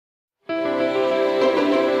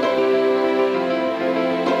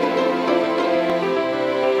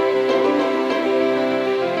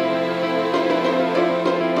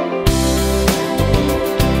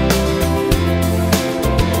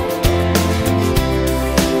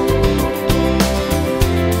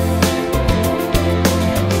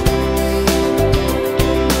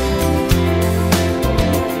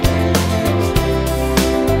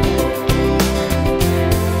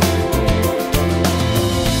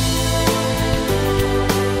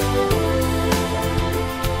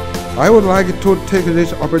I would like to take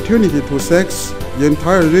this opportunity to thank the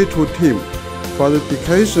entire RETO team for the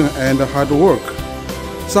dedication and hard work.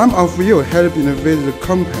 Some of you have been with the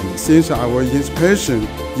company since our inception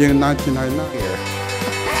in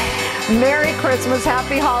 1999. Merry Christmas,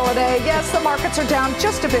 happy holiday. Yes, the markets are down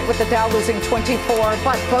just a bit with the Dow losing 24,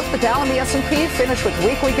 but both the Dow and the S&P finished with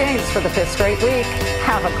weekly gains for the 5th straight week.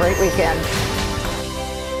 Have a great weekend.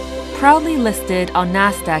 Proudly listed on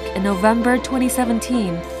NASDAQ in November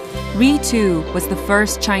 2017, RETO was the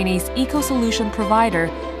first Chinese eco-solution provider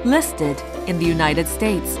listed in the United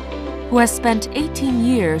States, who has spent 18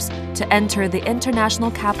 years to enter the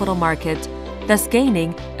international capital market, thus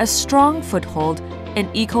gaining a strong foothold in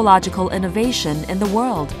ecological innovation in the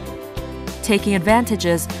world. Taking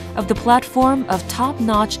advantages of the platform of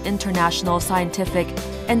top-notch international scientific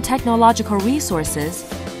and technological resources,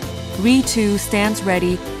 RETO stands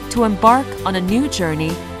ready to embark on a new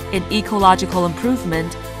journey in ecological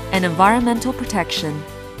improvement and environmental protection.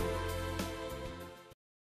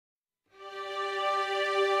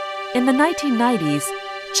 In the 1990s,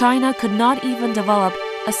 China could not even develop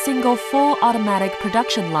a single full automatic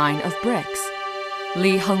production line of bricks.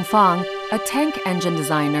 Li Hengfang, a tank engine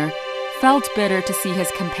designer, felt bitter to see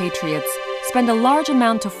his compatriots spend a large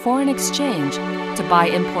amount of foreign exchange to buy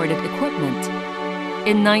imported equipment.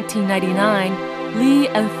 In 1999, Li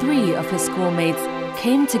and 3 of his schoolmates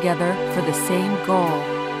came together for the same goal.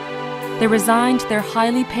 They resigned their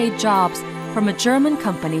highly paid jobs from a German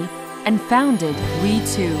company and founded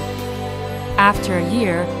RETO. After a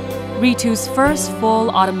year, RETO's first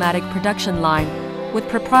full automatic production line with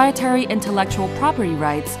proprietary intellectual property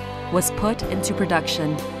rights was put into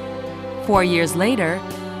production. 4 years later,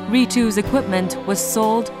 RETO's equipment was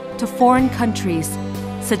sold to foreign countries,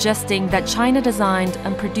 suggesting that China-designed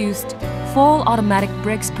and produced full automatic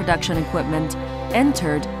bricks production equipment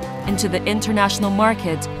entered into the international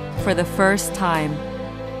market for the first time.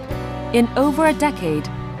 In over a decade,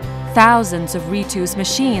 thousands of RETO's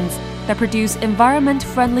machines that produce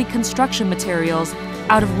environment-friendly construction materials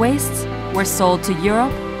out of wastes were sold to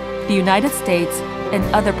Europe, the United States, and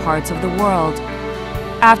other parts of the world.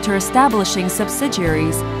 After establishing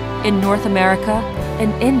subsidiaries in North America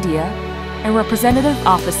and India, and representative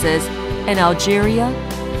offices in Algeria,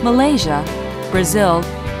 Malaysia, Brazil,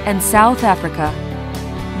 and South Africa,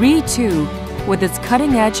 RETO, with its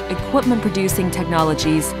cutting-edge equipment-producing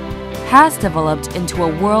technologies, has developed into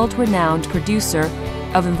a world-renowned producer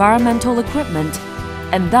of environmental equipment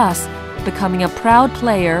and thus becoming a proud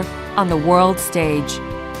player on the world stage.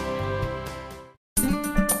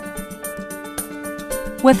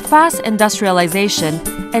 With fast industrialization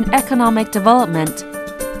and economic development,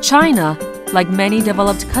 China, like many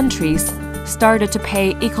developed countries, started to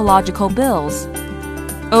pay ecological bills.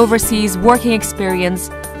 Overseas working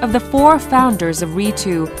experience of the 4 founders of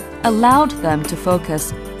RETO allowed them to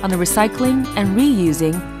focus on the recycling and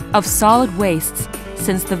reusing of solid wastes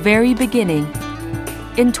since the very beginning.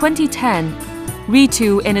 In 2010,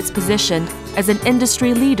 RETO, in its position as an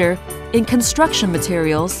industry leader in construction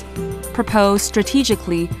materials, proposed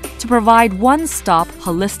strategically to provide one-stop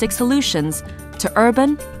holistic solutions to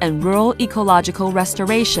urban and rural ecological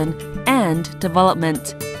restoration and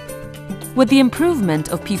development. With the improvement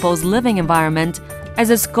of people's living environment as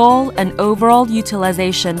its goal and overall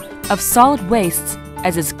utilization of solid wastes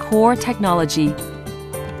as its core technology.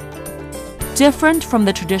 Different from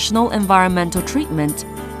the traditional environmental treatment,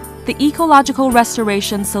 the ecological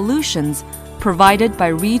restoration solutions provided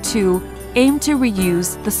by RETO aim to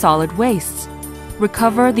reuse the solid wastes,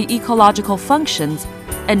 recover the ecological functions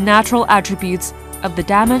and natural attributes of the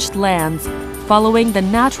damaged lands following the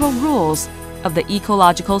natural rules of the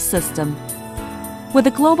ecological system. With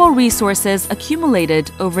the global resources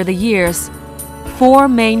accumulated over the years, 4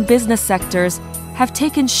 main business sectors have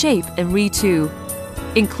taken shape in RETO,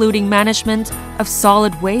 including management of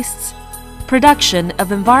solid wastes, production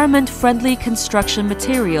of environment-friendly construction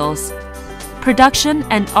materials, production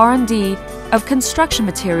and R&D of construction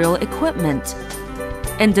material equipment,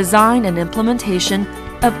 and design and implementation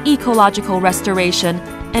of ecological restoration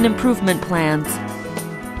and improvement plans.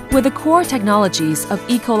 With the core technologies of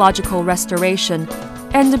ecological restoration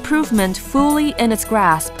and improvement fully in its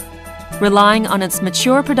grasp, relying on its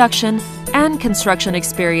mature production and construction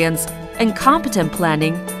experience and competent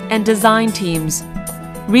planning and design teams,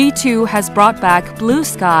 RETO has brought back blue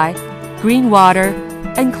sky, green water,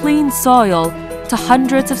 and clean soil to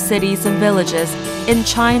hundreds of cities and villages in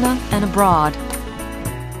China and abroad.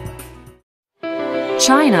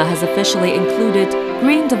 China has officially included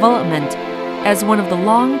green development as one of the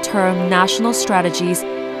long-term national strategies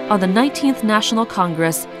on the 19th National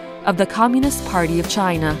Congress of the Communist Party of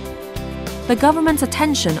China. the government's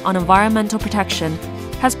attention on environmental protection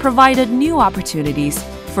has provided new opportunities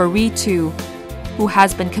for RETO, who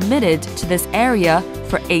has been committed to this area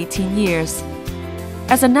for 18 years.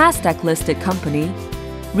 As a NASDAQ-listed company,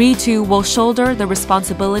 RETO will shoulder the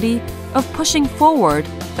responsibility of pushing forward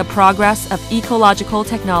the progress of ecological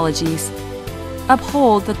technologies,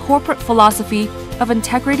 uphold the corporate philosophy of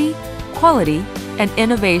integrity, quality, and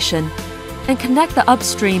innovation, and connect the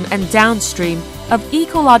upstream and downstream of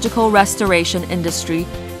ecological restoration industry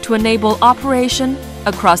to enable operation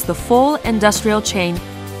across the full industrial chain,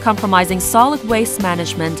 comprising solid waste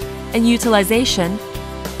management and utilization,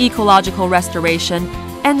 ecological restoration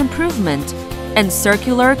and improvement, and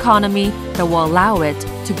circular economy that will allow it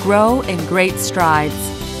to grow in great strides.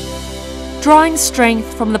 Drawing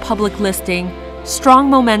strength from the public listing, strong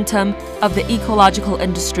momentum of the ecological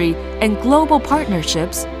industry, and global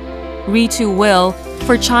partnerships, RETO will,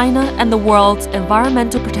 for China and the world's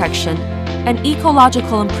environmental protection and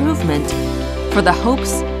ecological improvement, for the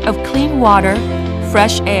hopes of clean water,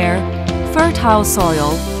 fresh air, fertile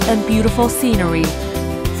soil, and beautiful scenery,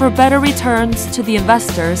 for better returns to the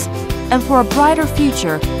investors, and for a brighter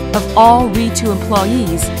future of all RETO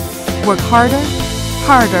employees, work harder,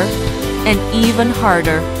 and even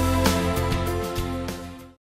harder